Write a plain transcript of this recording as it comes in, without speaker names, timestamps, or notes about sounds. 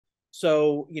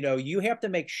So, you have to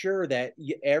make sure that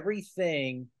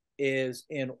everything is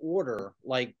in order,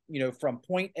 like, from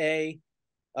point A,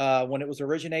 when it was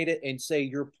originated, and say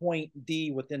your point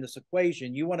D within this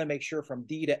equation, you want to make sure from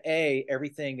D to A,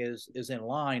 everything is in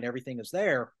line, everything is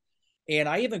there. And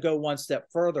I even go one step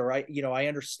further. I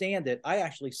understand it. I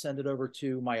actually send it over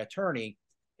to my attorney,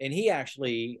 and he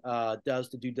actually does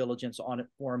the due diligence on it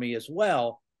for me as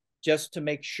well, just to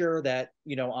make sure that,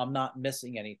 I'm not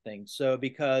missing anything. So,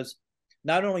 because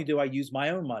not only do I use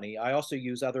my own money, I also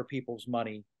use other people's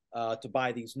money to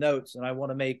buy these notes. And I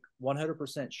want to make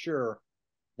 100% sure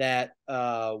that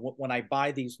when I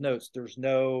buy these notes, there's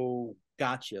no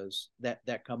gotchas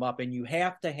that come up. And you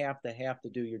have to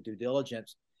do your due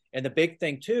diligence. And the big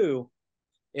thing too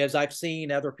is I've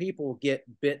seen other people get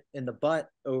bit in the butt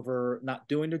over not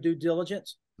doing their due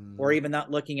diligence, or even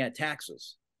not looking at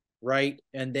taxes, right?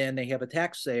 And then they have a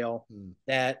tax sale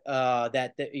that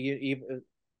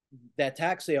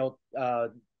tax sale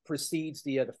precedes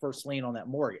the first lien on that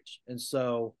mortgage. And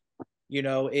so,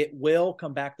 it will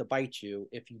come back to bite you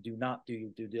if you do not do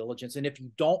your due diligence. And if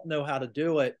you don't know how to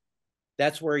do it,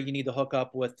 that's where you need to hook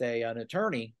up with an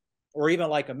attorney, or even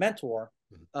like a mentor,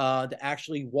 to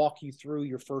actually walk you through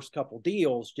your first couple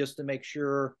deals, just to make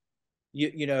sure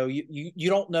you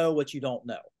don't know what you don't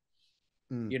know.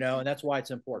 And that's why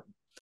it's important.